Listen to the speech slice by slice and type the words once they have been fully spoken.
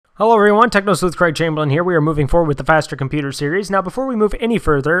Hello everyone, TechnoSleuth Craig Chamberlain here. We are moving forward with the Faster Computer series. Now before we move any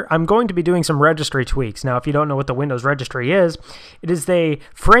further, I'm going to be doing some registry tweaks. Now if you don't know what the Windows registry is, it is the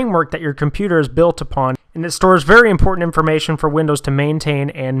framework that your computer is built upon, and it stores very important information for Windows to maintain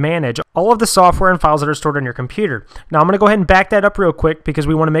and manage all of the software and files that are stored on your computer. Now I'm going to go ahead and back that up real quick because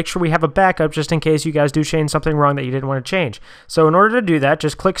we want to make sure we have a backup just in case you guys do change something wrong that you didn't want to change. So in order to do that,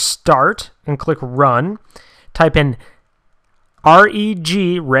 just click Start and click Run. Type in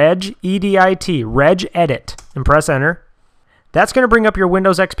regedit, and press enter. That's going to bring up your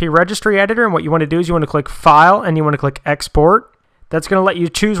Windows XP registry editor, and what you want to do is you want to click File and you want to click Export. That's going to let you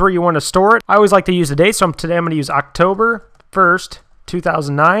choose where you want to store it. I always like to use the date, so today I'm going to use October 1st,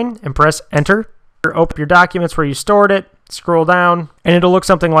 2009, and press enter. Open your documents where you stored it, scroll down, and it'll look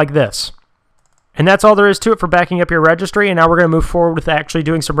something like this. And that's all there is to it for backing up your registry, and now we're going to move forward with actually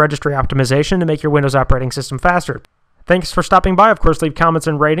doing some registry optimization to make your Windows operating system faster. Thanks for stopping by. Of course, leave comments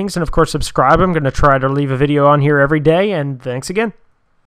and ratings, and of course, subscribe. I'm going to try to leave a video on here every day, and thanks again.